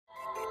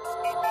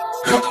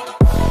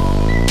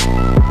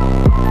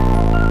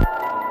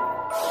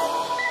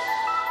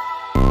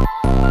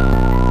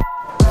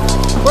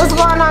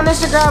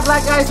girl,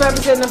 Black Ice,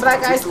 representing the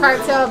Black Ice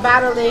Cartel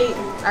Battle League.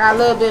 I got a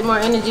little bit more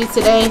energy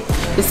today.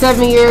 The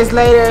 7 years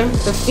later,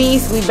 the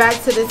feast, we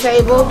back to the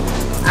table.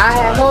 I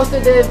had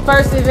hosted the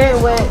first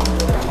event with...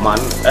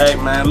 Hey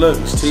man, look,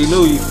 it's T.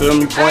 Lou, you feel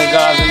me? Point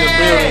guys in the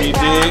building, you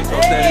dig?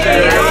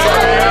 And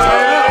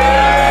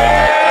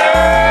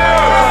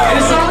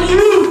it's on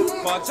you!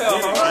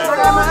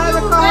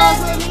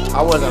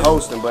 I wasn't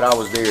hosting, but I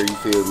was there, you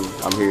feel me?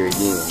 I'm here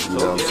again, you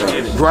know what I'm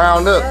saying?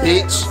 Ground up,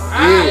 bitch.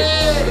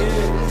 Yeah.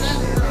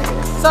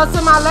 So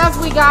to my left,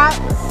 we got...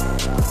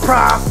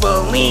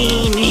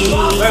 Prophelinni.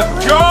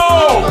 Let's go!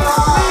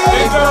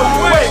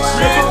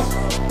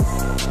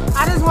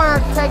 I just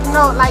want to take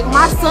note, like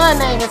my son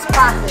name is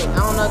Prophet. I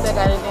don't know if that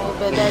got anything,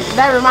 but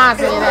that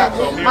reminds me of that.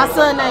 My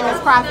son name is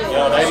Prophet.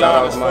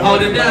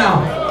 Hold it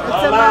down.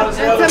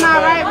 And to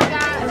my right, we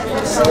got...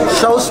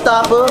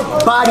 Showstoppa,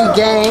 Body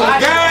Gang,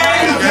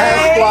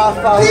 Squad,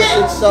 Follow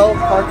Shit So,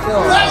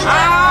 Cartel.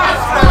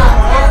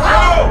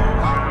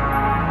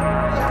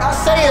 I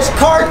say it's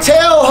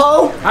Cartel,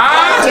 ho.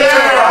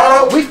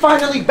 We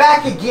finally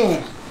back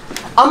again.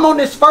 I'm on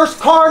this first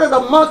card of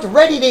the month,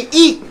 ready to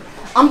eat.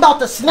 I'm about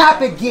to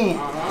snap again.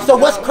 So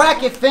what's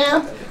cracking,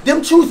 fam?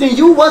 Them choosing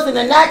you wasn't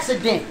an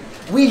accident.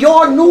 We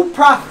your new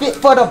prophet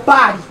for the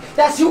body.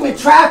 That's human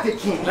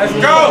trafficking. Let's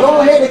go.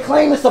 Go ahead and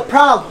claim it's a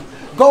problem.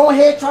 Go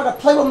ahead, try to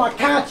play with my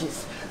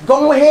conscience.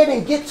 Go ahead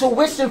and get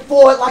tuition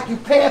for it like you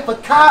paying for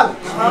college.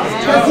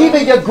 Because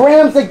even your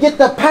grams that get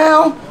the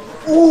pound,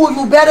 ooh,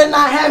 you better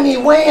not have me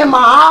weighing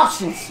my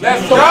options.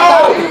 Let's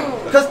go.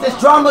 Because this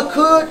drama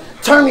could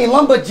turn me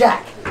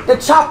lumberjack. The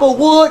chopper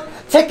would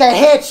take a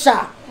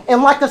headshot.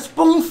 And like a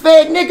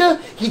spoon-fed nigga,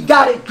 he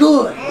got it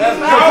good.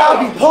 Because I'll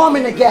be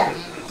palming the gas.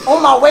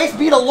 On my waist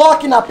be the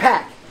Larkin I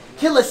pack.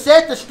 Killer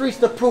said the streets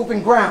the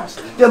proving grounds.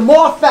 There are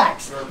more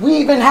facts. We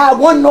even had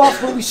one North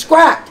where we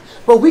scrapped.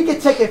 But we can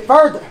take it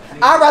further.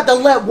 I'd rather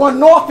let one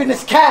North in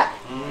his cap.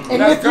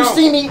 And if you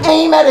see me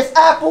aim at his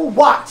apple,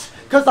 watch.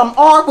 Because I'm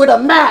armed with a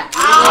Mac.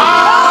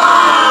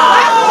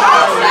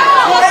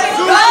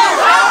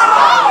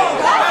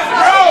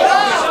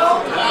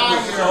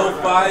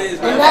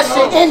 And that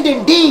shit end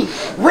in D.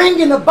 Ring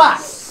in the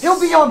box. He'll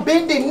be on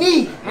bended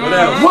knee.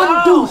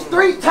 One deuce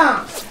 3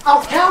 times.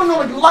 I'll count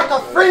on you like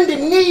a friend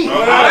in need.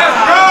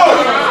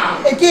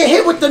 And get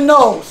hit with the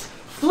nose.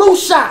 Flu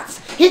shots.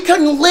 He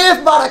couldn't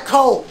live by the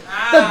cold.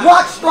 The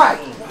Glock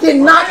strike. Get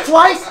knocked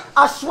twice.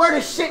 I swear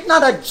this shit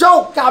not a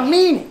joke. I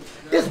mean it.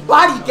 This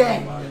body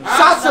gang.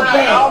 Shots are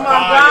bang. Oh my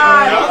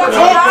God.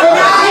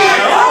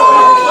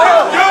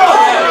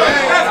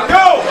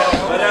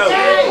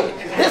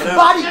 This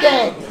body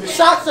gang.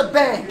 Shots are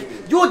bang.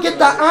 You will get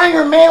the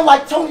Iron Man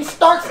like Tony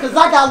Stark's because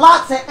I got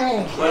lots of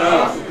aim.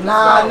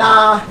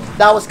 Nah,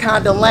 that was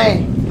kind of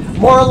lame.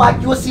 More like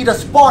you'll see the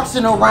sparks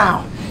in a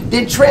round,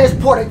 then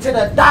transport it to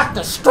the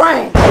Dr.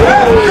 Strange.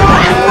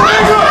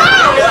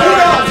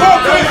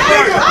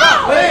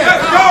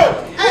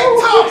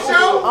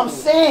 I'm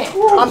saying,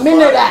 I'm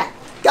into that.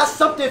 Got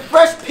something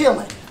fresh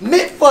peeling,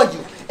 mint for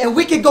you, and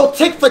we can go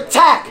tick for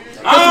tack.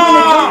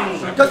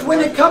 Because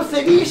when it comes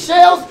to these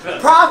shells,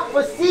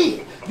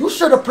 prophecy. You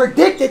should have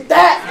predicted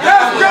that.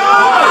 Let's go!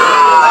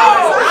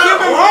 Give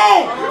him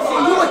home! See,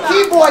 you a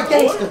keyboard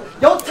gangster.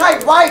 Your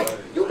type writer.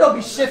 You don't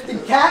be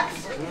shifting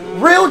caps.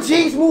 Real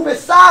G's move in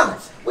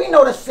silence. We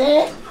know the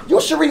saying.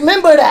 You should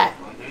remember that.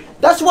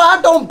 That's why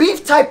I don't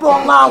beef type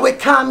online with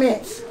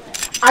comments.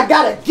 I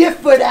got a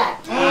gift for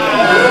that.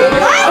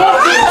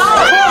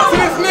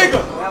 This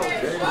nigga.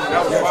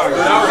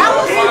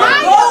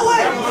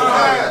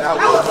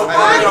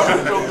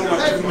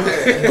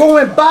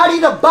 Going body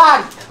to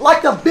body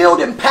like a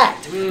building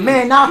packed.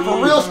 Man, now for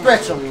real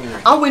stretch them.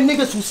 I'm with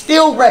niggas who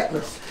still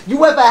reckless.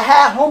 You ever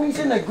had homies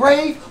in the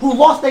grave who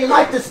lost their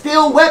life to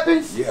steal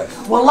weapons? Yes.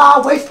 Well, I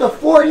waste a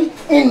 40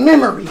 in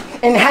memory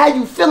and had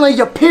you feeling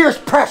your peers'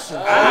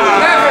 pressure.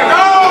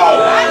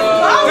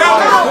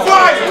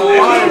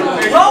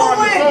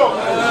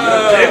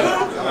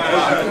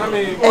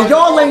 And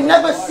y'all ain't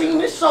never seen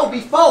this show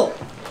before.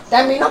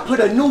 That mean I put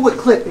a new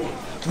clip in.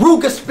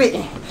 Ruger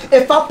spitting.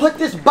 If I put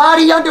this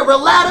body under a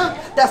ladder,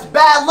 that's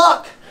bad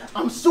luck.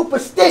 I'm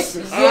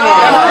superstitious. And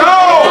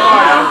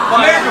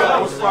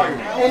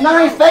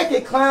I ain't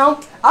faking,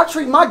 clown. I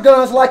treat my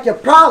guns like your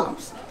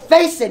problems.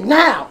 Face it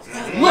now.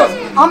 Look,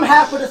 I'm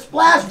half of the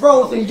Splash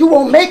Bros and you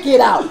won't make it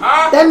out.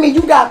 That means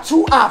you got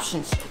 2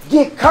 options.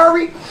 Get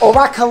curry or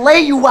I can lay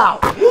you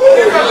out.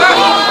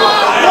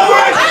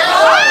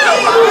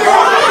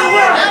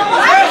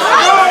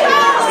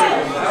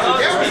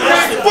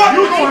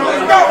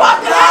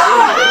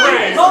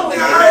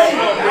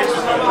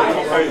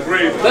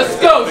 Let's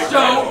go,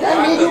 Show. That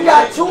means you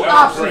got 2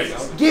 options.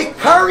 Get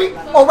curry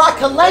or I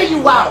can lay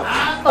you out.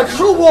 A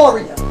true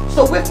warrior.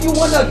 So if you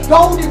want to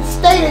go, then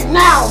state it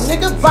now,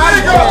 nigga.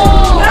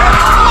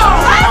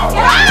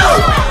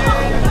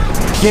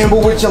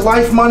 Gamble with your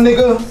life, my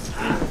nigga?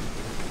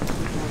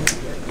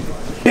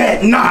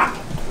 Bet not.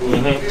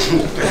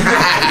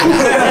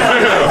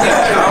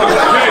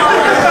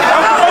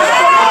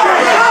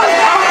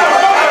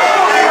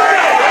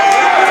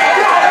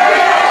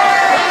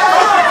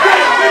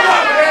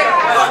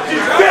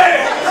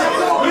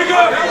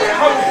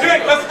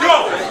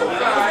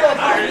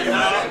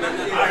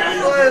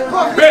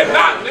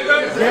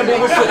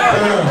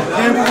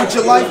 Gamble with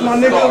your life, my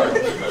nigga.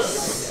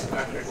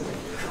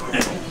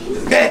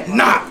 Bet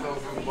not.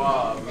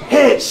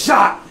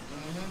 Headshot.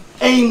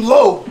 Aim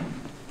low.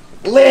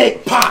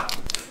 Leg pop.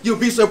 You'll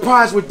be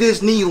surprised with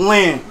this knee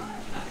land.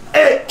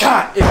 Head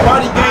cot.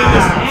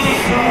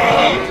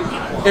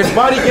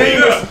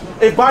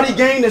 If body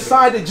game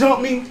decide to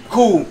jump me,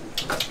 cool.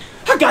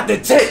 I got the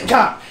tech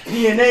cop.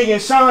 DNA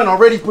and Shine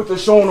already put the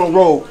show on the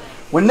road.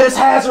 When this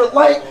hazard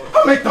light,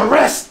 I make the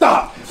rest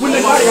stop. When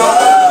the light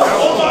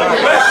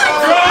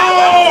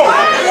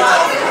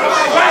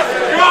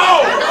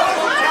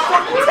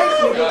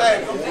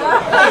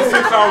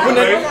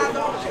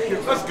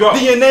Let's go.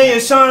 DNA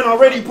and Shine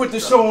already put the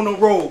show on the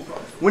road.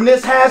 When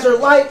this hazard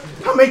light,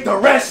 I make the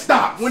rest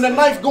stop. When the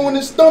knife go in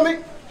the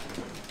stomach,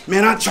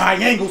 man, I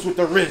triangles with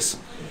the wrist.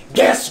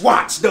 Guess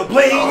watch the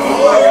blade.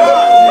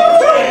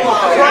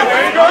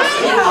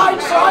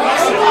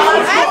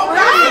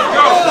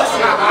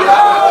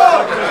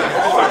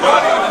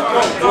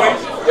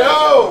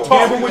 Yo,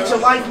 gamble with your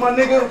life, my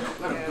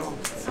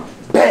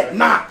nigga. Bet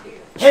not.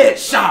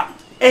 Headshot.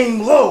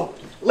 Aim low.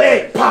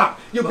 Leg pop.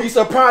 You'll be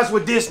surprised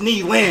with this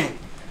knee land.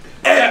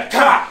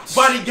 Epcot.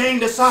 Body game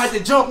decide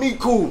to jump me,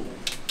 cool.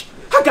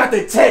 I got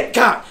the tech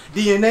cop.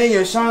 DNA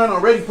and Shine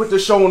already put the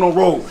show on the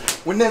road.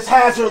 When this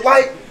hazard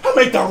light, I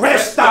make the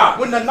rest stop.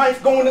 When the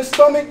knife go in the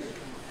stomach,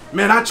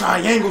 man, I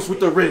triangles with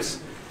the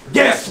wrist.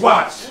 Guess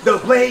watch, the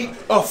blade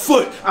a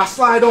foot. I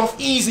slide off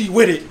easy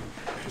with it.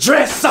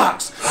 Dress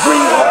socks, bring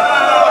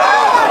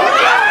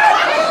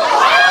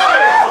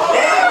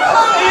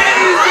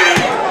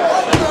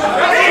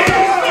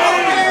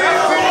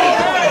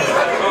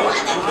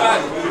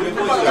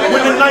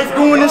When the knife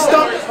go in the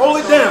stomach, hold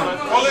it down.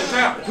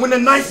 When the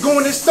knife go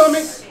in his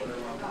stomach,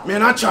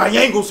 man, I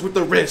triangles with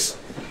the wrist.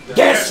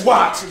 Guess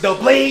watch, the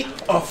blade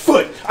a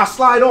foot. I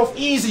slide off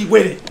easy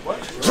with it.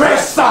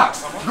 Dress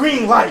socks,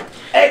 green light,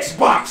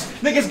 Xbox.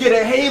 Niggas get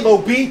a Halo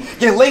B,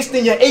 get laced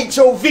in your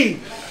HOV.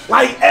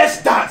 Like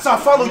S dots, I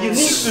follow your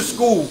niece to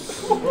school.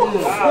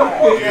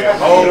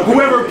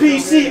 Whoever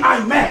PC,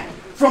 I met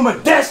from a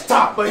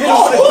desktop, but hit him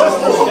with a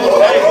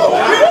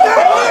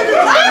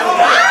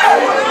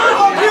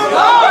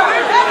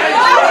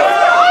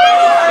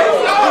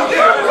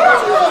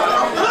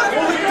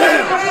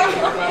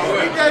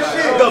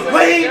the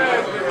blade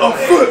a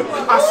foot.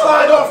 I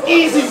slide off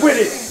easy with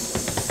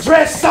it.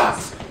 Dress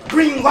socks,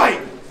 green light,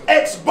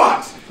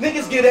 Xbox.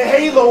 Niggas get a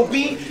Halo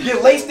B,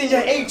 get laced in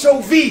your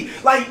HOV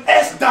like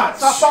S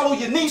dots. I follow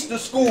your niece to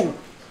school.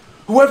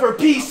 Whoever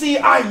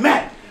PC I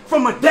met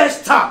from a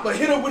desktop, but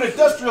hit her with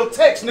industrial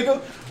text,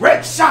 nigga.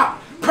 Rec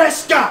shop,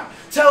 Prescott.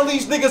 Tell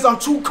these niggas I'm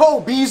too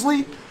cold,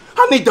 Beasley.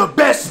 I need the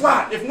best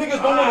slot. If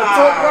niggas don't want to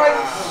talk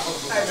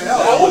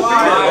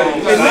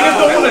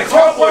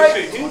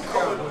right,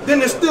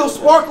 then it's still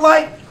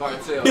Sparklight,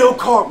 Bill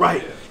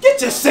Cartwright.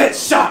 Get your set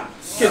shot.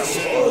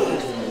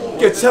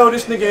 Can tell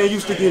this nigga ain't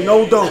used to get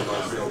no dough.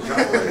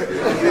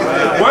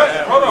 What?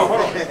 Hold on.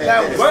 What?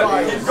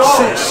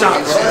 Set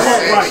shots,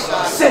 Cartwright,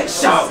 set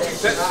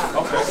shots.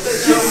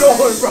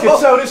 Can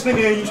tell this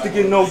nigga ain't used to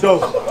get no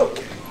dough.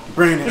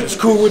 Brandon, it's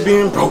cool with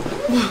being broke.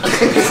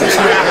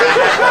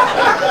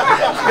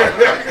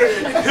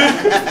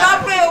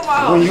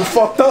 When you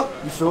fucked up,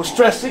 you feel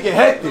stressed, it get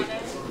hectic.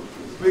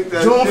 You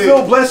don't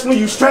feel blessed when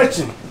you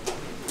stretching.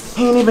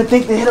 He ain't even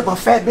think to hit up a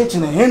fat bitch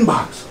in the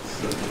inbox.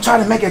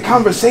 Try to make a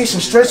conversation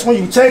stretch when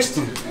you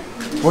texting.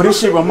 Well,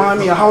 this shit remind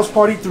me of House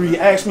Party 3.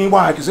 Ask me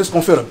why, cause it's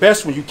gonna feel the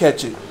best when you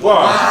catch it.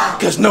 Why?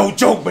 Cause no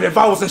joke, but if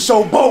I was in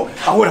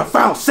Showboat, I would have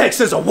found sex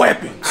as a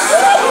weapon.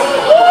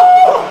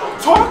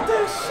 Talk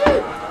that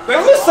shit.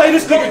 Now, let's say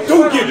this nigga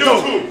do get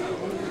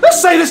dope.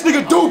 Let's say this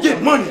nigga do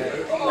get money.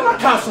 And I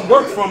got some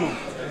work from him.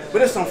 But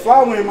there's some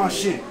flour in my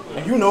shit.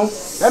 And you know,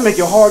 that make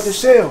it hard to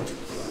sell.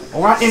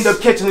 Or I end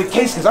up catching a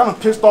case cause I done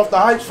pissed off the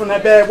hypes from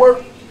that bad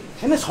work.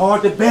 And it's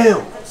hard to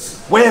bail.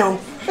 Well,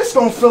 it's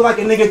gonna feel like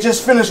a nigga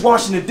just finished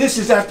washing the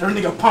dishes after a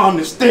nigga palmed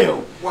the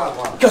steel.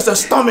 Cause the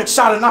stomach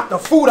shot and knocked the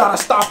food out of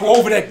stopper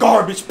over that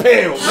garbage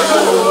pail.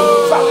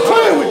 Stop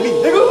playing with me,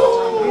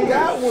 nigga.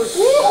 That was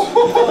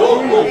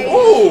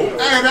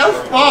Man,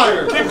 that's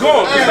fire. Keep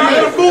going. Keep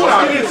knocking the food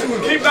out.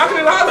 Keep knocking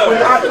it out of it.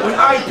 When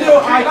I kill,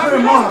 I clear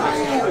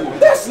mine.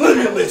 That's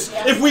limitless.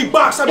 If we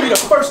box, I'll be the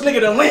first nigga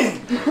to land.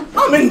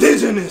 I'm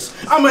indigenous.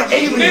 I'm an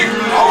alien.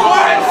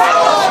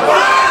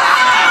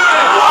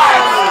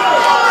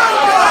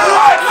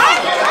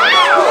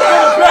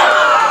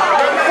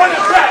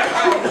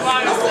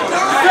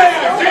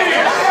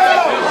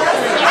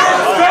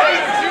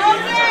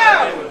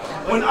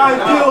 When I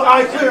kill,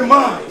 I clear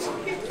minds.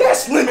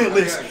 That's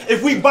limitless.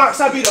 If we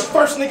box, I'll be the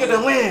first nigga to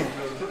land.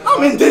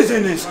 I'm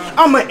indigenous.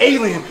 I'm an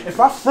alien. If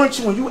I front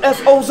you and you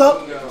FOs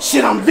up,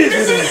 shit, I'm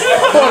visiting.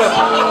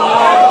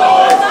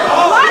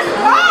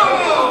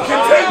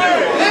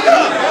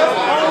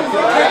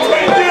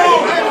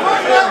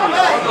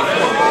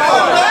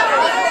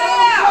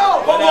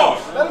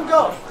 Let him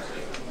go.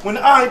 When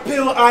I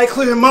peel, I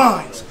clear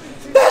minds.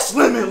 That's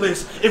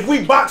limitless. If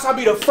we box, I'll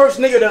be the first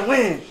nigga to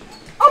land.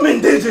 I'm I'm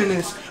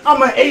indigenous.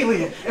 I'm an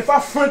alien. If I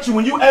front you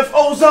when you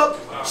FOs up,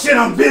 shit,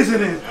 I'm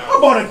visiting. I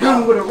bought a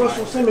gun with a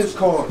Russell Simmons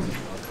card.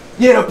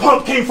 Yeah, the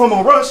pump came from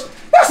a rush.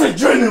 That's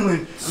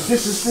adrenaline. But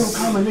this is still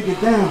calm a nigga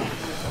down.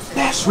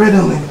 That's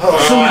Ritalin. Talk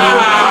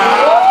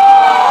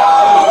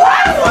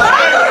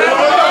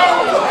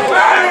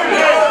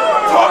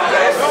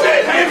that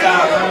shit,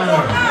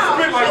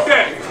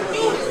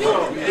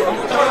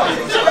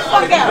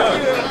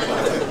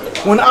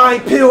 nigga. When I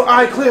peel,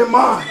 I clear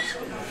minds.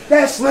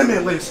 That's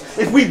limitless.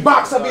 If we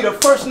box, I'll be the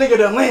first nigga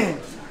to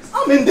land.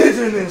 I'm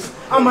indigenous.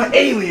 I'm an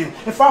alien.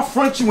 If I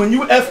front you when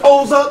you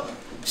FOs up,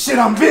 shit,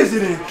 I'm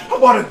visiting. I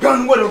bought a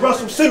gun with a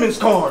Russell Simmons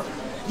card.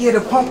 Yeah,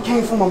 the pump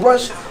came from a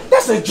rush.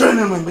 That's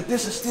adrenaline, but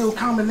this is still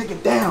calming a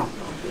nigga down.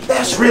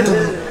 That's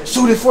Ritalin.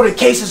 Suited for the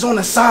cases on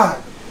the side.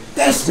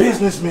 That's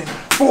businessman.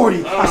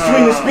 40. I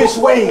swing this bitch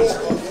ways.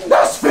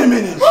 That's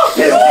feminine.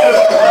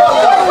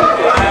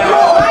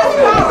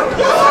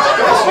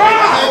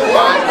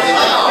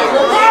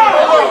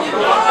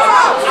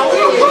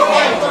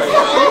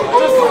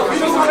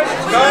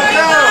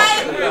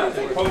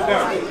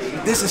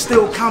 This is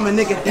still calming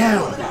nigga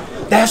down.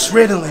 That's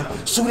Ritalin.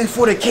 Suited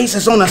for the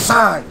cases on the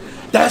side.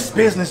 That's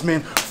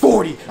businessman.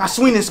 40. I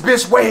swing this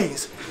bitch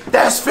ways.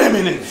 That's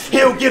feminine.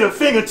 He'll get a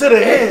finger to the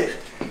head.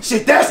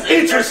 Shit, that's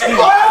interesting.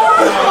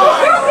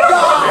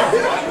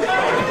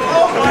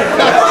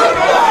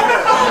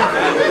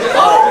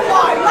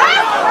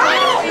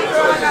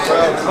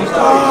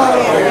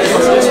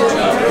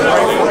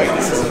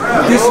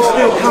 This is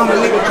still calming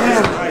nigga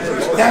down.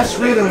 That's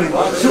Ritalin.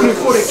 Shooting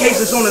for the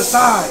cases on the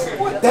side.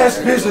 That's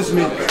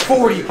businessman.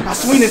 40. I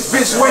swing this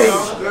bitch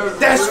ways.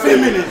 That's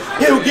feminine.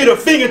 He'll get a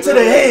finger to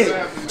the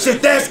head.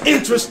 Shit, that's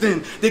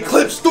interesting. The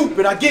clip's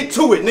stupid. I get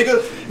to it,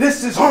 nigga.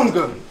 This is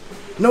hunger.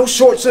 No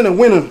shorts in the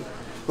winter.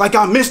 Like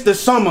I missed the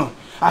summer.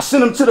 I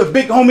sent him to the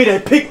big homie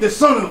that picked the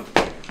sun up.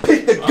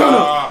 Pick the gun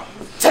up.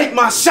 Take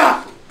my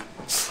shot.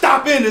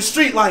 Stop in the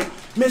street like,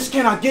 Miss,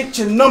 can I get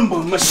your number?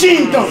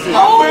 Machine dumping.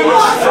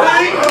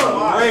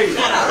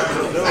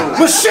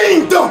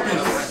 Machine dumping.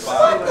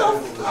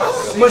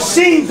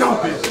 Machine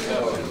dumping.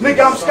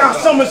 Nigga, I'm Scott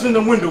Summers in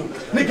the window.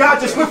 Nigga, I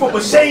just whip up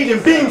a shade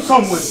and beam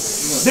someone.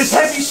 This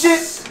heavy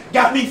shit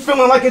got me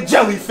feeling like a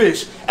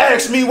jellyfish.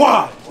 Ask me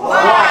why.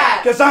 Why?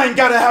 Cause I ain't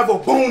gotta have a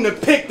bone to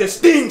pick to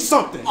sting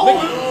something. I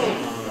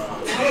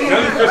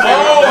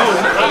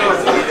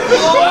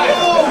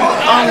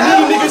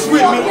need niggas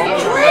with me.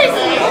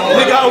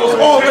 Nigga, I was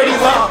already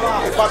loud.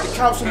 About to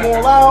count some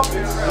more loud,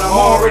 and I'm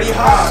already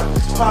high.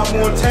 Pop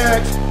more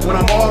tags when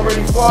I'm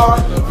already far.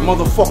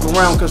 Motherfuck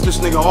around cause this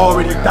nigga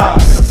already died.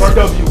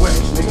 RWA,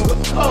 nigga.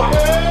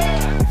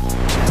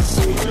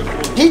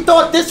 He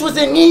thought this was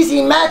an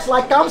easy match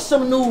like I'm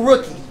some new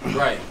rookie.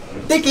 Right.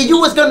 Thinking you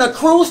was gonna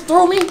cruise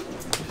through me?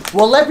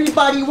 Well,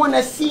 everybody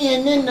wanna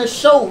CNN the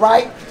show,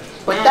 right?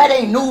 But that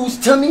ain't news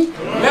to me.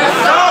 Let's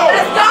go!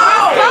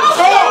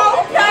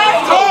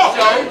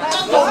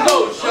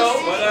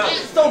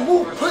 So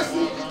move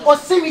pussy or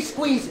see me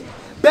squeezing.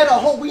 Better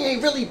hope we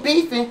ain't really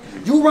beefing.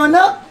 You run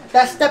up,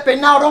 that's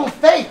stepping out on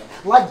faith.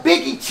 Like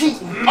Biggie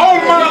cheating. Oh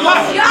my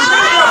life!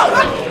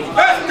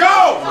 Let's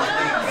go!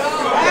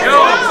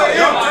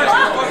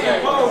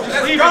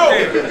 Let's go!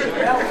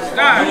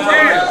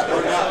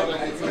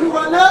 You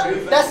run up,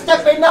 that's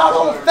stepping out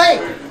on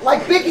faith.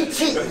 Like Biggie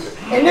cheating.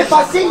 And if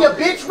I see your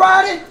bitch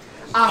riding,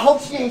 I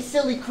hope she ain't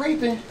silly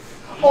creeping.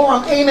 Or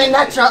I'm aiming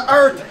at your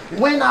earth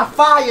when I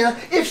fire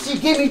if she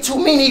give me too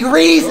many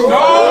reasons.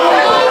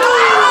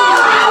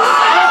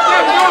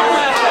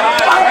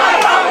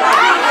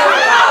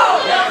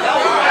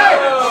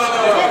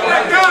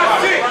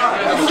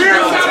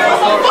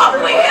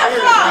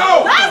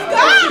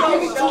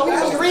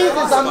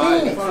 I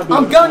mean it.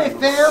 I'm gunning,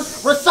 fam.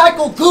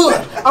 Recycle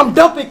good. I'm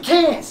dumping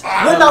cans.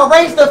 When I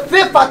raise the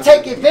fifth, I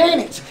take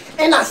advantage.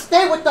 And I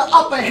stay with the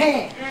upper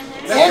hand.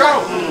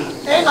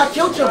 And I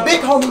killed your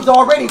big homies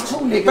already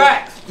too, nigga.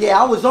 Facts. Yeah,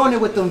 I was on it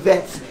with them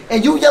vets.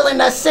 And you yelling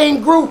that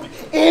same group,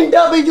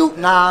 NW.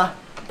 Nah,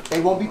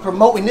 they won't be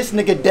promoting this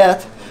nigga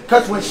death.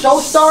 Cause when show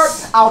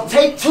starts, I'll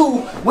take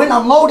two when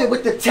I'm loaded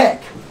with the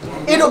tech.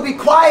 It'll be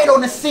quiet on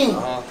the scene.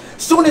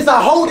 Soon as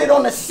I hold it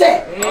on the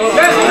set.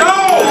 Let's go!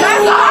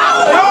 Let's go!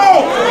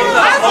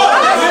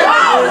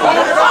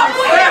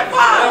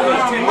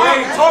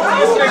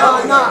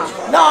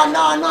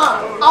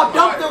 Nah. I'll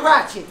dump the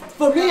ratchet.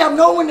 For me, I'm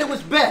knowing it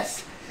was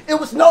best. It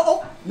was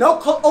no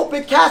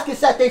open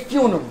caskets at their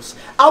funerals.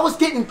 I was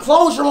getting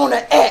closure on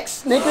the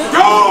X, nigga.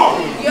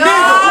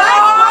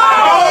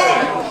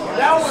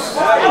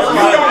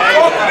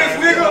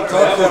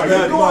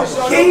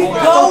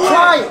 So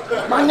try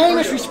it. My name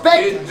is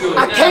respected.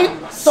 I came,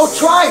 so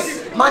try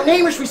it. My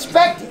name is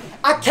respected.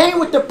 I came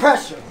with the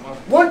pressure.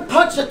 One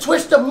punch or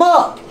twist a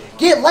mug.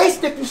 Get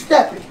laced if you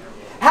step it.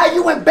 How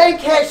you and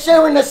Bankhead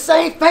sharing the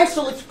same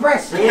facial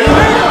expression?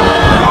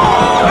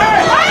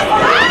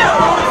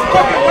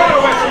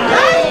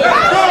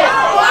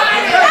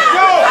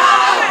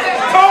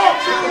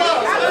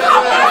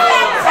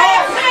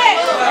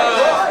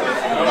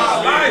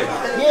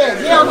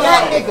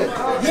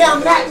 Yeah,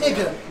 I'm that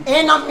nigga.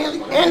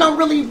 And I'm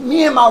really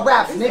my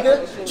raps,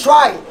 nigga.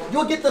 Try it.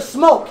 You'll get the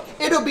smoke.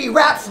 It'll be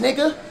raps,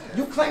 nigga.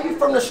 You claim you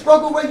from the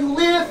struggle where you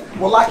live?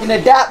 Well, I can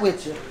adapt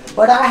with you.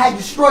 But I had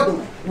you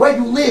struggling where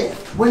you live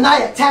when I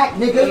attack,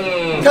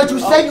 nigga. Because you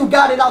say you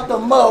got it out the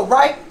mud,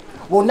 right?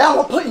 Well,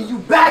 now I'm putting you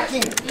back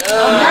in.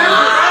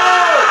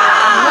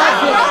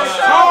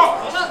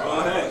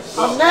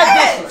 I'm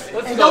that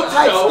different. And your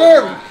type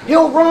scary.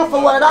 He'll run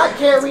for what I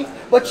carry,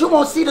 but you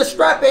won't see the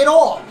strap at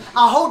all.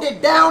 I hold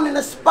it down in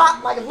the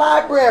spot like a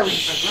library.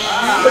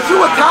 But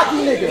you a cocky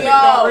nigga.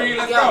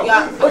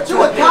 But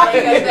you a cocky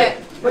nigga.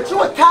 But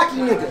you a cocky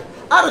nigga.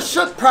 I done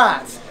shook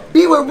prides.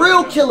 Be with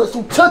real killers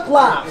who took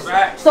lives.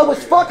 So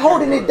it's fuck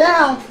holding it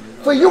down.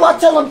 For you, I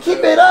tell them keep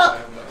it up.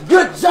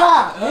 Good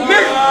job. And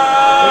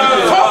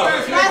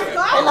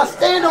I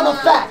stand on the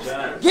facts.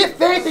 Get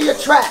fed to your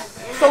trap.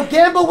 So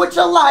gamble with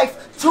your life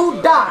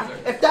to die.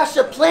 If that's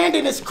your plan,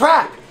 then it's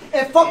crap.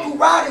 And fuck who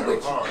riding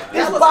with you.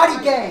 This body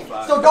game.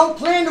 So don't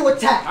plan to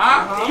attack.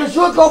 Cause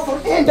you'll go from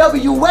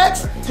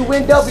NWX to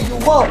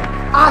NWO.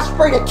 I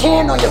spray the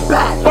can on your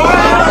back.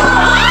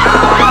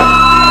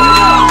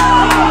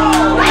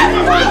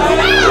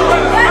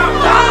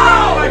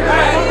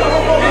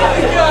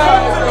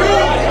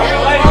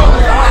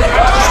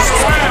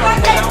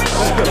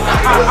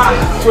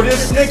 For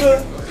this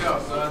nigga,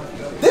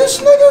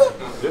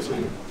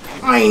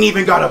 I ain't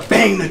even gotta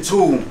bang the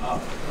tool.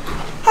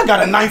 I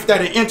got a knife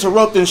that'll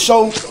interrupt and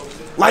show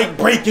like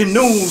breaking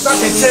news. I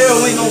can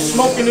tell ain't no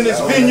smoking in this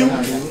venue.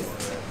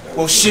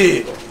 Well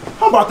shit,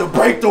 I'm about to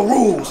break the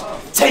rules.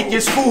 Take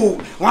his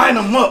food, line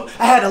him up.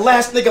 I had the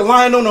last nigga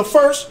lying on the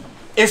first.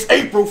 It's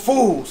April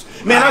Fools.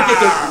 Man, I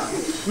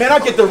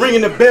get the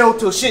ringing the bell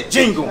till shit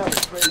jingle.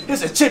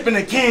 There's a chip in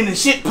the can and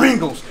shit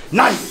Pringles.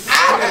 Knife.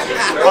 I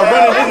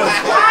run it in the...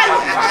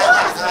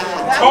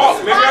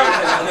 Talk,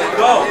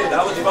 nigga.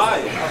 That was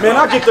fire. Man,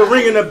 I get the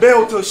ringing the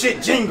bell till shit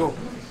jingle.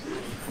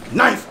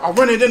 Knife, I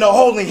run it in the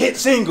hole and hit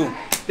single.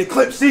 The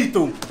clip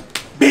see-through.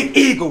 Big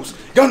eagles.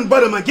 Gun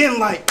butt him again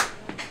like.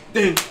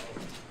 Then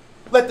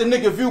let the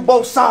nigga view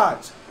both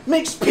sides.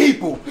 Mixed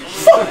people.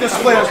 Fuck the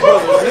Splash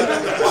Brothers,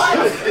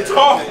 nigga.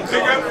 Talk,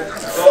 nigga.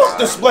 Fuck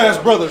the Splash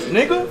Brothers,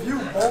 nigga. View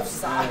both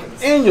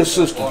sides. And your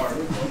sister.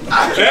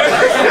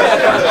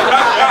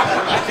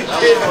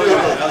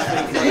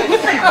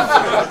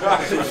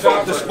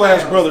 Fuck the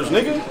Splash Brothers,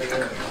 nigga.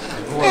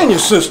 And your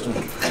sister.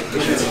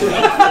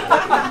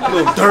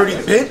 Little dirty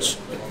bitch.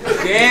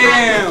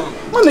 Damn.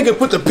 My nigga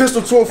put the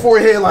pistol to her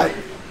forehead like,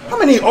 how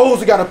many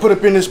O's I gotta put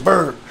up in this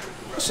bird?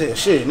 I said,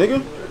 shit,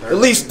 nigga. At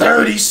least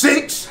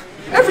 36.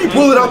 Every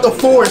bullet out the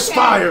 4 is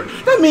fire.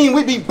 That mean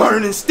we be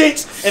burning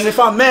sticks. And if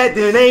I'm mad,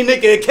 then ain't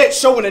nigga a catch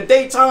show in the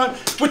daytime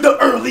with the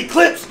early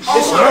clips.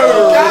 It's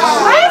murder.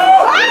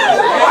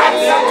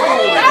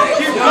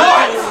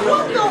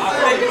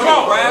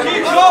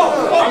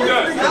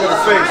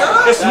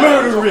 It's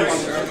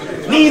murderous.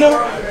 Nina,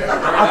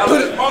 I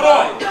put it. Hold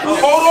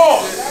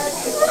on.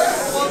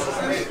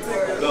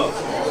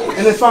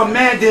 And if I'm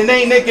mad, then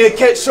ain't nigga a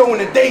catch show in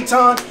the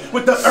daytime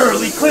with the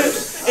early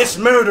clips. It's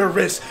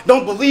murderous.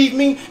 Don't believe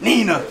me?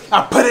 Nina,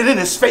 I put it in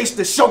his face,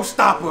 the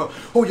Showstoppa.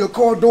 Or your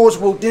car doors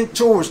will dent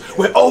yours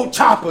with old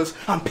choppers.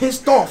 I'm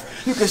pissed off.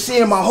 You can see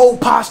in my whole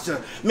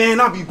posture. Man,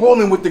 I be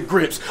boiling with the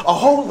grips. A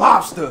whole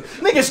lobster.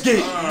 Niggas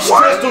get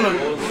stressed on the...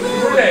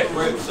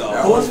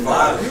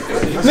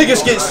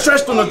 Niggas get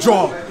stressed on the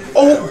draw.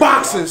 Old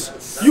boxes.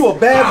 You a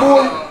bad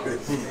boy?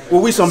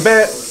 Well, we some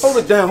bad... Hold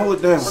it down, hold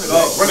it down.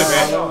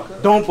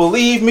 Don't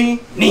believe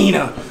me?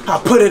 Nina, I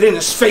put it in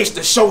his face,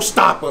 the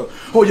Showstoppa.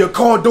 Or your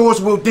car doors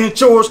will dent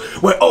yours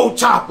with old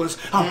choppers.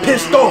 I'm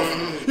pissed off.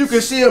 You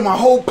can see in my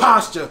whole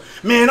posture.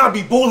 Man, I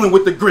be boiling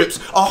with the grips.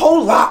 A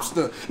whole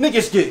lobster.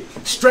 Niggas get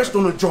stressed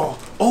on the jaw.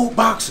 Old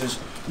boxers.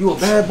 You a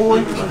bad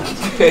boy?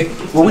 Okay.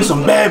 Well, we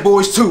some bad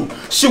boys too.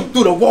 Shoot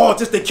through the wall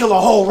just to kill a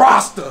whole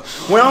roster.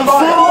 Where I'm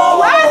from...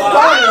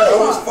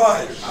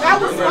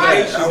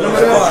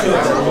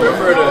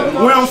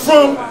 Where I'm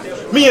from,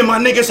 me and my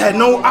niggas had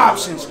no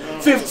options.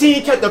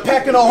 15 kept the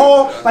pack in the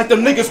hall like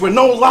them niggas with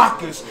no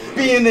lockers.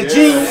 Be in the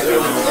jeans.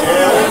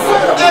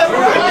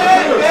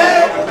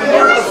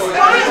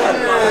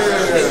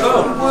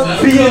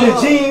 Be in the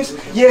jeans,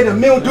 yeah, the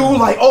mildew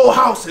like old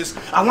houses.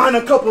 I line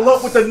a couple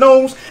up with the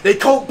nose, they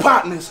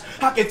co-partners.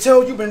 I can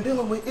tell you been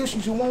dealing with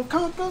issues you won't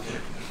conquer.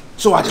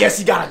 So I guess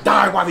he gotta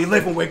die while he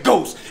living with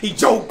ghosts. He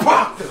Joe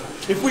Proctor.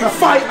 If we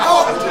fight, I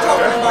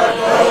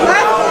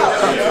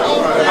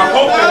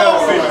hope that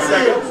don't see the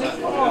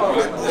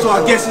second. so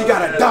I guess he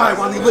gotta die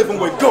while he living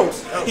with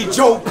ghosts. He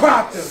Joe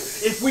Proctor.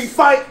 If we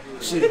fight,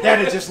 shit,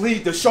 that'll just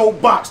leave the show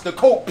box, the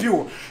coke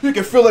pure. You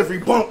can feel every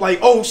bump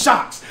like old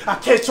shocks. I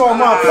catch all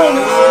my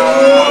opponents.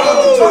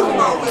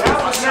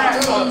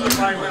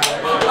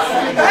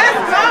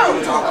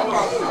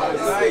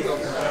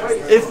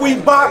 If we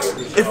box,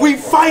 if we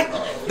fight,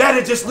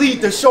 that'll just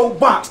leave the show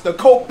box, the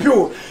coke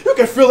pure. You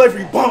can feel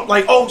every bump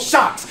like old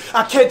shocks.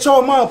 I catch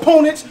all my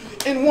opponents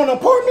in one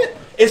apartment.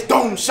 It's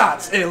dome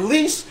shots. At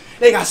least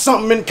they got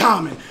something in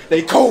common.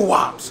 They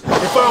co-ops. If I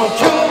don't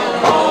kill them,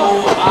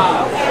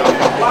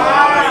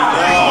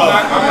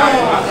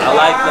 I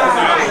like that.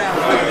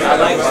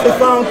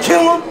 If I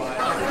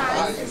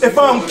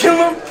don't kill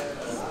him,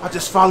 I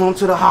just follow him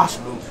to the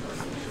hospital.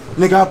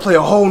 Nigga, I play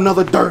a whole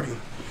nother 30.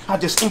 I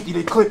just empty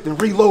the clip and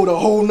reload a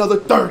whole nother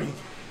 30.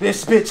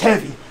 This bitch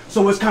heavy,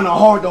 so it's kinda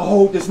hard to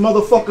hold this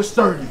motherfucker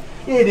sturdy.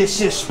 Yeah, this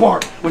shit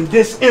spark. When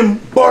this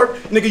embark,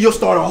 nigga, you'll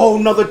start a whole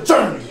nother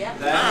journey.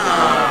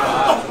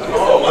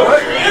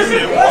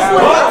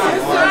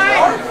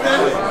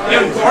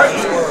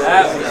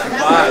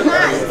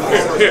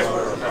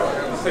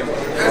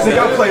 Nigga,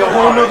 I play a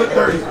whole nother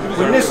 30.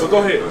 When this Go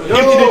ahead.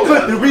 empty the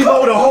clip and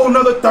reload a whole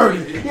nother 30.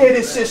 Yeah,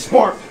 this shit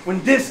spark.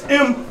 When this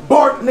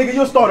embark, nigga,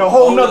 you'll start a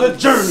whole nother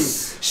journey.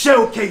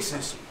 Shell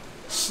cases,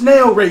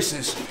 snail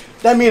races.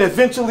 That mean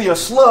eventually a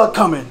slug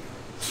coming.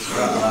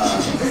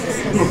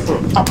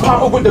 I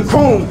pop up with the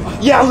chrome.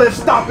 Yeah, I left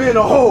stop in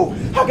a hole.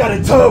 I got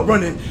a tub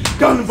running.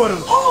 Gun button.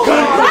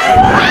 Gun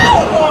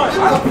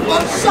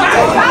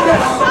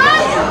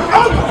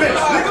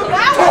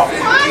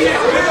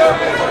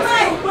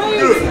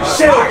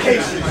Shell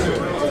cases.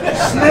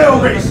 Snail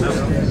races.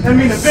 That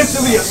mean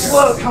eventually a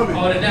slug coming.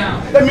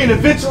 That mean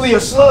eventually a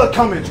slug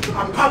coming.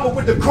 I pop up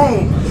with the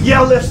chrome.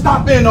 Yeah, I left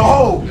stop in the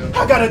hole.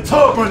 I got a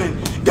tub running.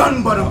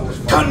 Gun button.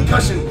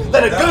 Concussion.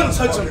 Let a gun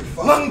touch him.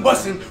 Lung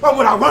busting. Why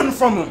would I run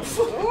from him?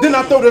 Then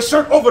I throw the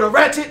shirt over the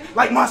ratchet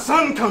like my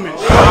son coming.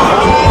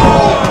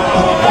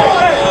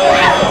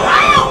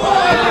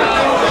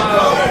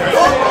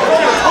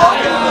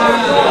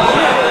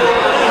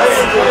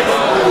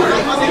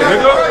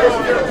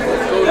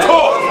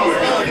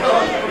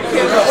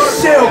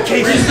 Shell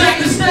cases.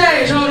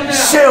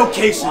 Shell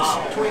cases.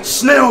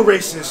 Snail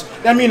races.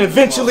 That mean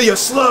eventually a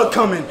slug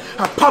coming.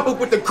 I pop up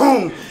with the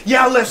chrome.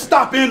 Yeah, I left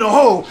stop in the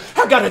hole.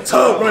 I got a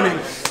tub running.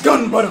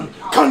 Gun button.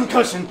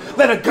 Concussion.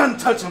 Let a gun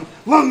touch him.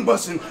 Lung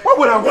busting. Why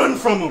would I run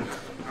from him?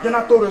 Then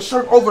I throw the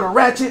shirt over the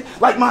ratchet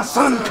like my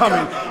son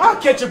coming. I'll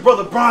catch your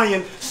brother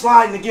Brian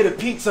sliding to get a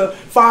pizza.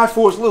 5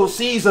 for his little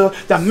Caesar.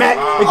 The Mac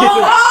to get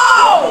the...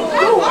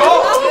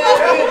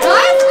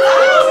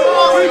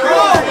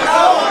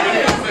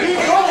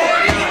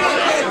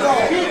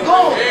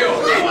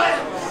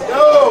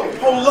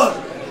 Hold up.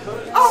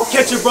 I'll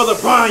catch your brother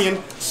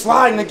Brian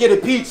sliding to get a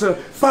pizza.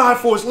 5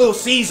 for his little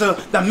Caesar.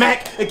 The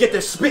Mac and get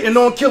the spitting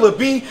on Killer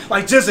B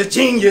like just a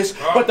genius.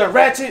 But the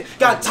ratchet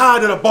got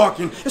tired of the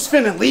barking. It's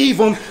finna leave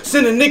him.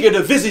 Send a nigga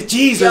to visit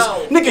Jesus.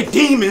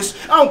 Nicodemus,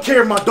 I don't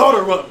care if my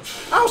daughter up.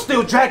 I'll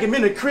still drag him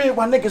in the crib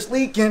while niggas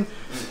leaking.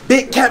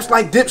 Big caps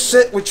like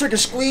Dipset with trigger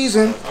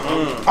squeezing.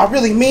 I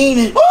really mean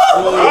it.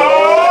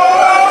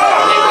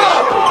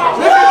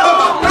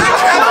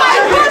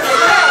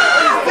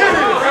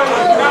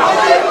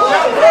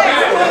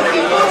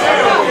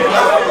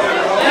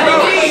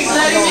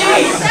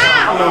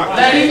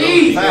 Let him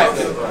eat.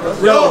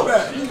 Yo,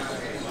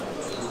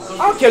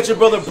 I'll catch your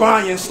brother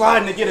Brian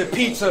sliding to get a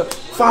pizza.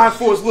 5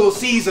 for his little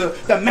Caesar.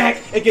 The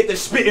Mac and get the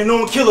spitting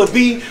on Killer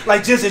B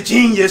like just a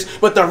genius.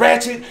 But the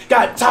ratchet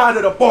got tired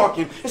of the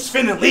barking. It's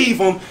finna leave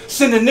him.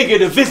 Send a nigga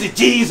to visit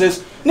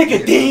Jesus.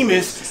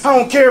 Nicodemus, I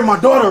don't care if my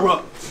daughter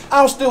up.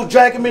 I'll still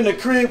drag him in the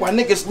crib while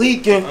niggas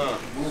leaking.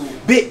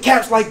 Big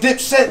caps like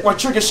Dipset while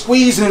trigger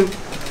squeezing.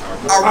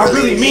 I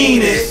really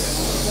mean it.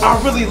 I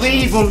really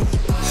leave him.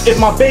 If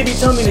my baby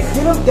tell me to get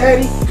him,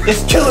 daddy,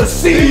 it's killer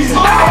season.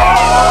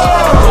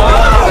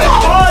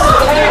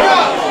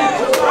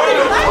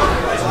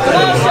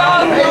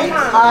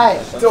 Alright,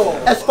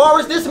 as far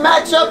as this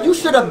matchup, you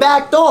should have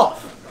backed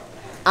off.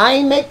 I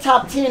ain't make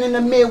top 10 in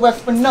the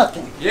Midwest for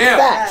nothing. Yeah.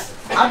 Facts.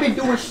 I've been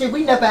doing shit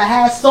we never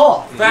had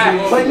saw.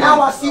 Facts. But now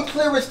I see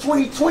clear as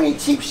 2020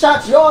 cheap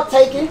shots y'all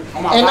taking,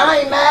 and I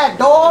ain't mad,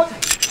 dog.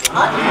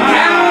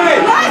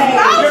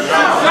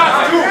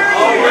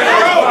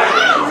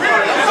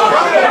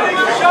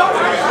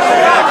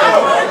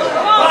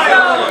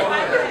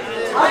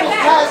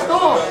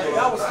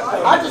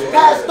 I just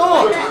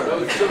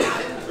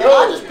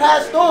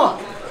passed on.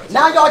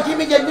 Now y'all give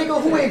me your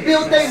nigga who ain't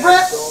built they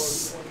rep.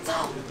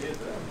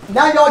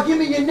 Now y'all give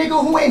me your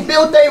nigga who ain't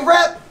built they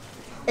rep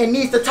and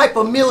needs the type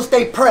of meals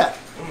they prep.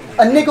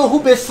 A nigga who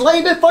been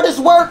slaving for this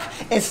work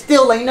and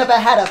still ain't never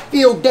had a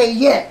field day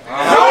yet.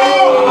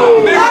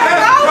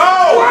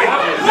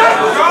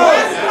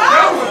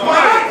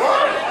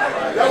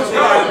 Let's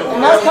go!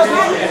 And that's cause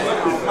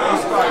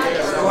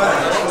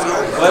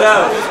What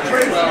else?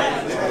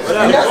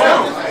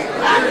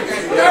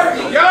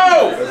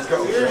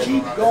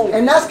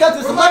 And that's because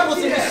there's levels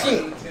in this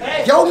shit.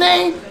 Your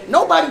name,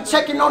 nobody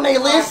checking on their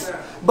list,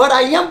 but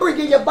I am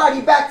bringing your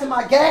body back to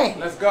my game.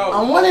 Let's go.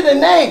 I'm one of the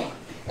name.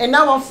 And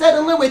now I'm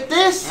settling with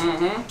this.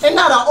 And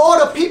now the all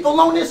the people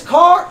on this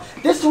card,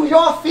 this who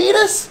y'all feed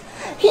us,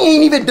 he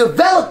ain't even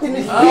developed in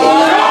this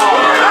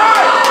bitch.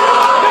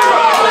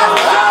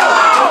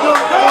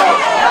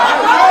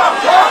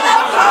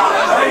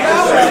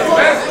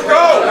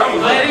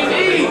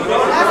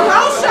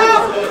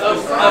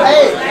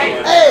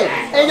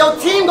 And your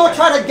team gonna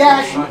try to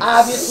gas you,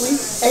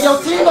 obviously. And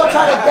your team gonna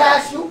try to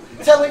gas you.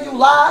 telling you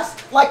lies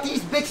like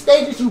these big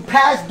stages you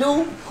pass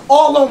due,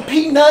 all on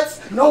peanuts,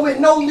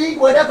 knowing no league,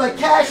 whatever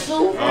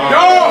cashew.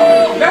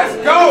 Yo, let's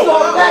go.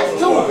 So that's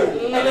too.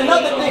 And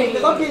another thing,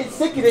 because I'm getting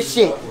sick of this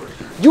shit.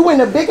 You in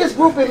the biggest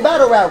group in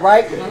battle rap,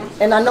 right?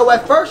 And I know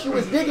at first you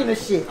was digging the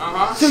shit.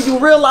 Till you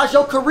realize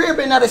your career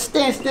been at a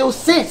standstill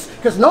since.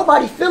 Because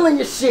nobody feeling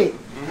your shit.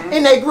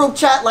 In their group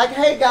chat like,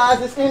 hey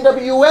guys, it's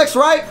NWX,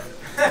 right?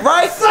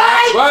 Right?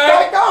 Psych!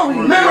 Right.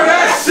 Remember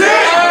that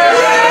shit?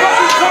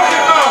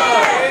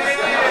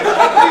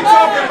 What you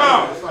talking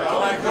about?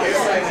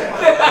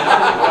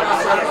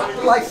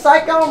 Like,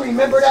 Psych, I don't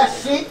remember that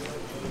shit.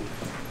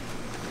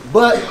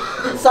 But,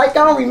 Psych, I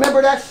don't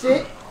remember that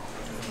shit.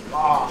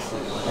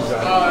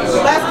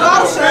 Let's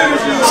go, Shirley.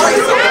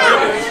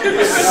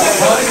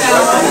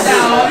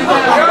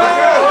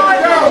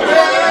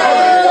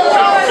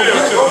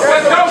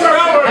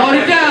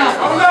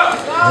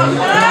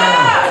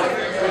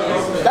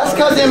 That's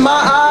because in my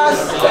eyes,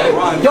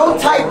 your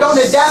type don't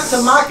adapt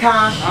to my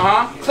kind.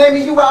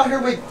 Claiming you out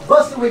here with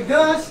busting with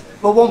guns,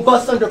 but won't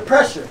bust under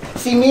pressure.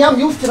 See me, I'm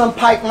used to them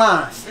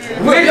pipelines.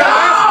 Look,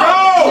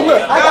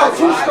 I got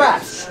two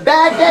straps.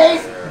 Bad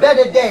days,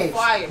 better days.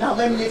 Now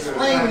let me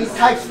explain when these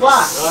types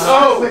fly.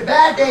 With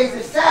bad days,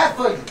 it's sad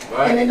for you.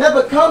 And it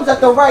never comes at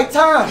the right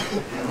time.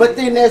 But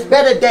then there's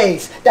better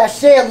days that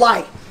shed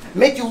light.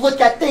 Make you look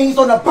at things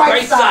on the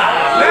bright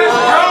side. Let's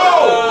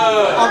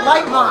go! I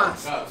like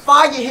mines.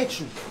 Fire hit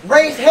you.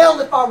 Raise hell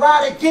if I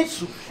ride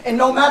against you. And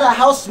no matter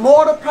how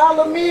small the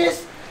problem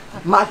is,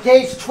 my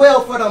gauge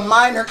 12 for the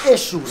minor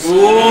issues. Yo,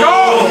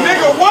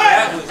 nigga,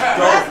 what?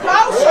 Let's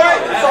go,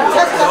 Shirley.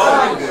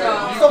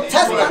 So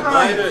test the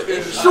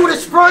iron. Shoot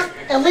his front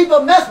and leave a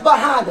mess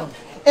behind him.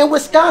 In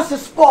Wisconsin,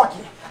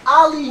 sparking.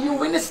 I'll leave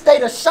you in a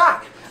state of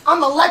shock.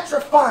 I'm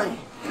electrifying.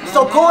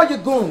 So call your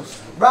goons.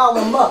 Rile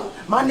them up.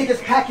 My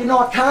niggas packing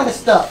all kind of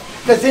stuff.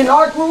 Cause in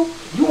our group,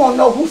 you won't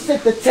know who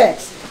sent the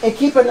text. And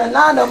keep it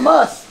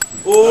anonymous.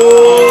 Yo,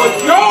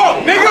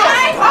 nigga!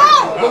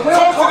 But we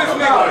don't talk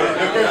about it.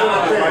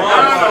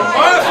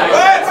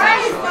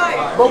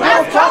 But we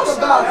don't talk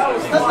about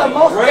it. Cause the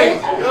most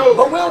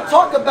but we don't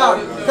talk about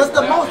it. Cause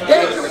the most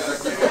dangerous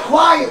is just the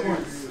quiet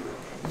ones.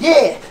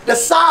 Yeah, the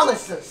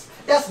silencers.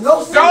 That's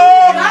no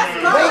sound.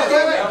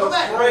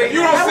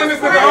 You don't send this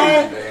nigga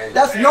home?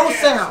 That's no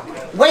sound.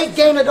 Weight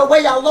gainer the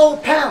way I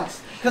load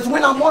pounds. Cause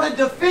when I'm on a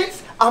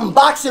defense, I'm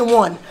boxing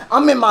one.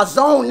 I'm in my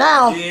zone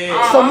now.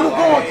 So move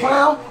on,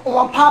 clown, or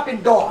I'm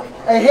popping dog.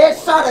 A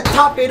headshot to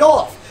top it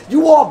off.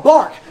 You all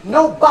bark,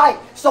 no bite,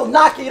 so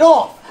knock it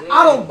off.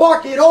 I don't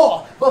bark at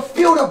all, but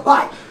feel the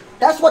bite.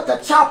 That's what the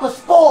chopper's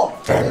for.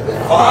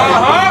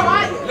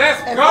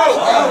 Let's go.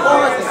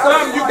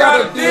 Something you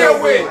gotta deal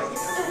with.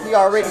 He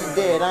already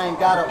dead. I ain't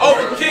gotta.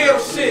 Overkill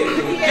shit.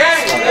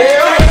 Gang.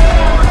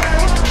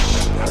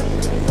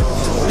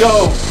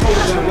 Yo.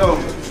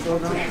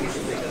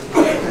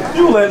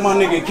 You let my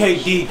nigga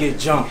KD get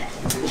jumped.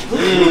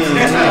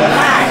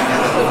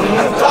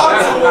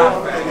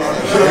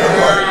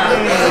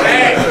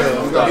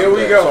 Here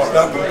we go.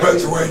 Stop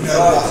perpetuating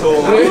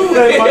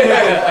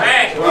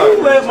that.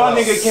 You let my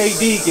nigga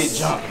KD get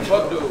jumped.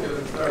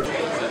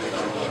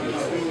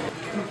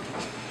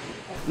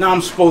 Now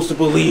I'm supposed to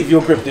believe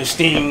you'll grip the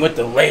steam with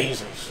the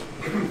lasers.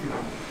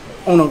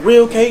 On a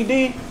real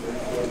KD,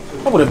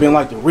 I would have been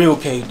like the real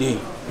KD.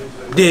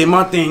 Did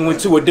my thing, went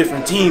to a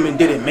different team and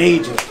did it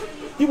major.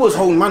 He was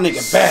holding my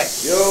nigga back.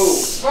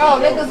 Bro,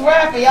 niggas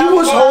rapping. He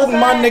was holding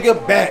my nigga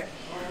back.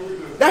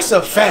 That's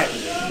a fact.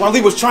 While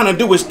he was trying to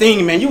do his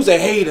thing, man, you was a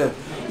hater.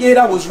 Yeah,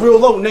 that was real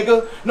low,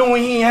 nigga.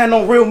 Knowing he ain't had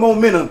no real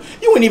momentum.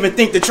 You wouldn't even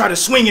think to try to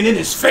swing it in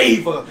his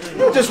favor.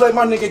 You just let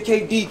my nigga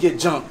KD get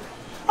jumped.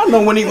 I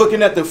know when he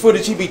looking at the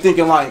footage, he be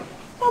thinking like,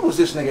 why was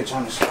this nigga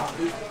trying to stop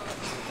me?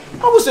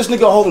 Why was this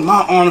nigga holding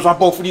my arms while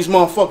both of these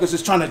motherfuckers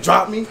is trying to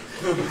drop me?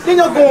 Then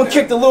y'all go and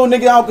kick the little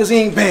nigga out cause he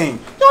ain't bang.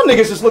 Y'all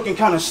niggas is looking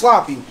kind of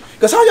sloppy.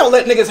 Cause how y'all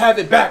let niggas have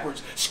it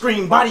backwards?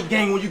 Scream body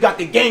gang when you got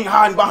the gang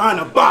hiding behind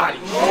a body.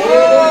 You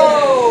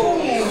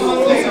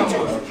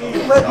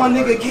let my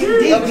nigga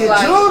KD get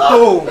jumped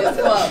though.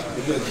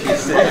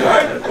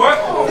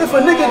 If a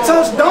nigga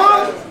touch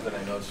Don,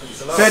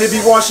 better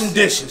be washing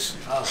dishes.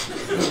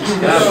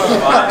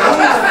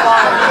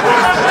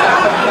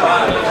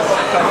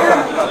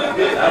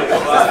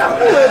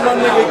 Let my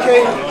nigga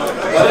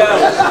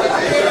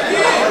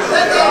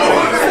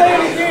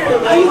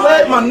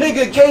let my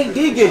nigga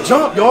KD get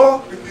jumped,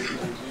 y'all.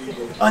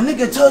 A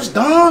nigga touch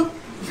Don,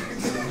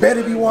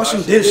 better be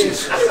washing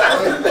dishes.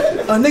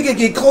 A nigga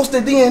get close to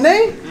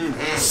DNA,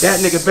 that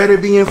nigga better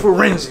be in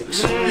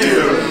forensics.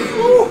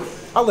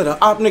 I let an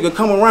op nigga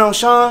come around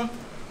Sean,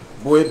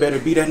 boy, it better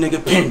be that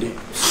nigga pendant.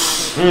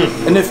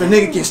 And if a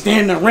nigga can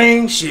stand the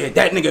ring, shit,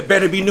 that nigga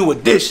better be new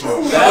edition.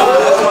 If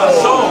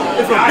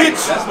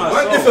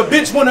a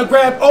bitch wanna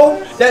grab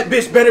O, that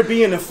bitch better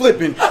be in the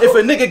flipping. If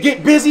a nigga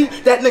get busy,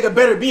 that nigga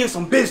better be in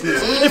some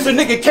business. If a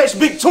nigga catch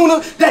big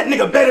tuna, that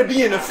nigga better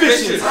be in the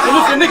fishing. And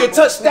if a nigga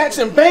touch stacks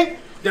and bank,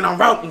 then I'm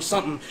routing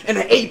something, and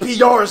the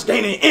APR is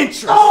gaining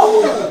interest.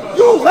 Oh,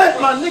 you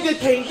let my nigga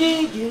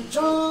KD get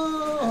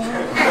jumped.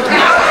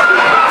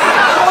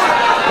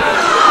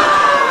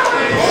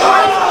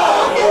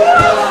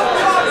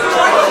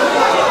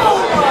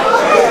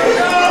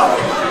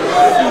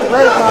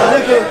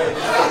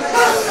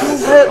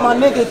 My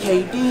nigga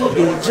KD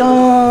get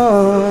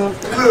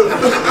jumped.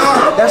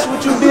 That's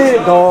what you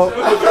did, dog.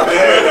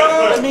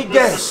 Let me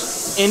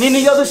guess. In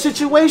any other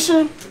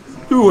situation,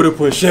 you would have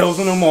put shells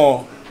in them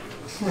all.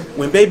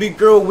 When baby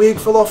girl wig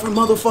fell off her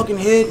motherfucking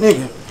head,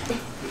 nigga,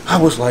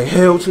 I was like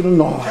hell to the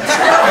no.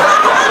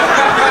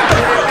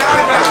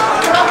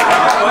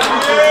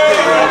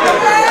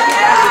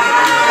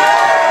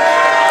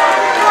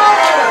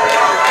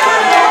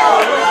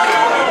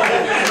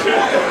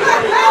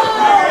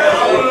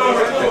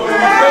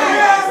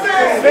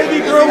 Baby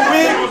girl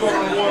wig,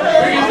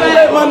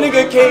 let my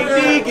nigga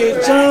KD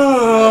get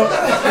jumped.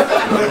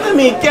 Let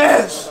me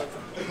guess.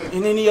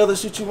 In any other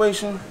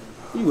situation,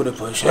 you would have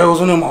put shells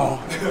in them all.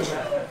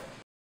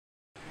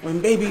 When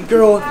baby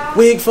girl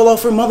wig fell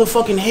off her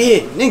motherfucking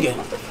head, nigga,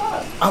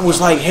 I was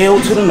like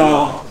hell to the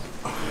no.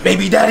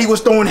 Baby daddy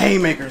was throwing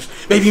haymakers.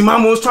 Baby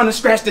mama was trying to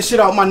scratch the shit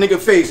out my nigga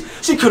face.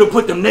 She could have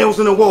put them nails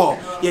in the wall.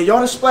 Yeah,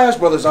 y'all the Splash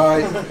Brothers,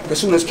 alright? As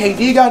soon as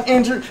KD got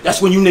injured,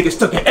 that's when you niggas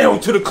took an L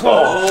to the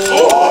claw.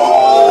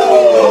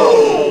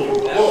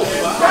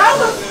 That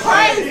was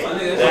crazy.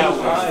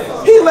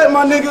 He let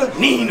my nigga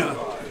Nina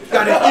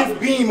got an F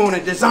beam on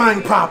it,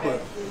 design proper.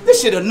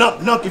 This shit a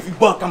nuck if you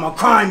buck, I'm a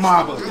crime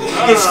mobber.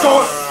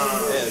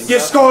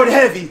 Get scored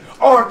heavy,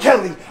 R.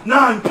 Kelly,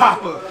 9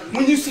 popper.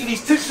 When you see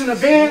these ticks in the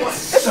van,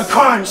 it's a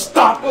crime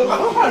stopper.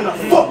 How in the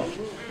fuck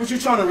was you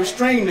trying to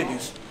restrain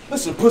niggas?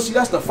 Listen, pussy,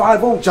 that's the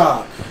 5-0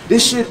 job.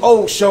 This shit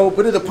old show,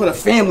 but it'll put a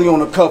family on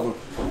the cover.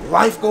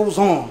 Life goes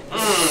on.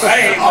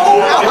 I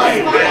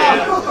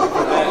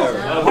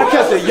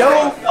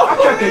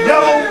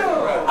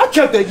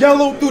kept the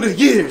yellow through the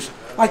years,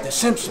 like the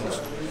Simpsons.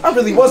 I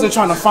really wasn't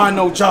trying to find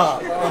no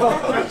job.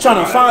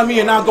 Trying to find me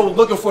and I'll go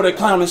looking for the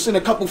clown and send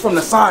a couple from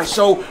the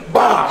sideshow.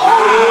 Bye.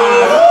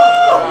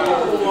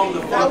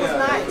 That was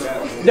nice.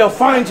 They'll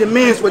find your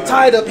mans with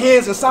tied up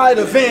hands inside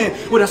a van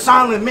with a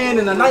silent man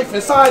and a knife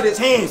inside his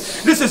hand.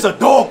 This is a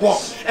dog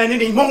walk, and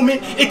any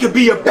moment it could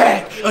be a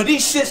bag. Or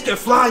these shits can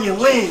fly and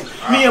land.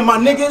 Me and my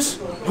niggas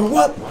grew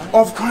up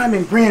off crime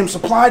and gram,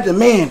 supply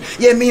demand.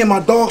 Yeah, me and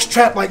my dogs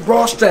trapped like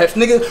bra straps,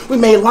 nigga. We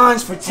made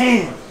lines for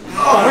 10.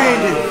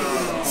 Brandon!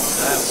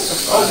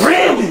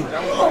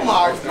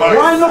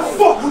 Why in the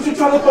fuck would you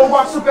try to throw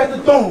rocks up at the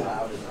dome?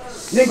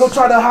 Nigga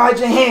try to hide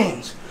your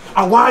hands.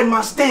 I widen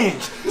my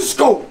stance.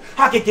 Scope.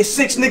 I could get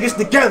 6 niggas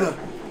together.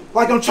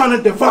 Like I'm trying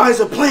to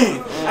devise a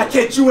plan. I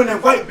catch you and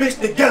that white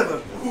bitch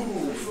together.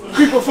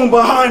 Creeper from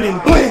behind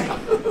and blam.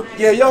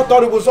 Yeah, y'all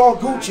thought it was all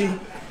Gucci.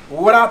 But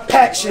what I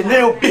pack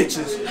Chanel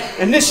bitches.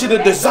 And this shit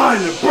a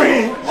designer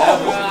brand.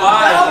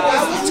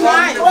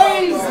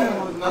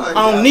 I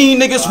don't need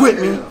niggas with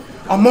me.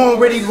 I'm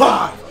already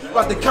live.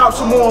 Like the cops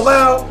are more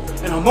loud,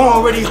 and I'm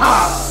already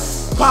high.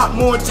 Pop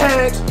more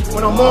tags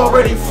when I'm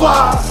already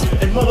fly.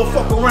 And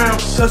motherfuck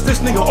around, cause this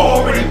nigga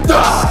already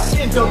died.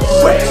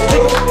 NWS,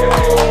 nigga.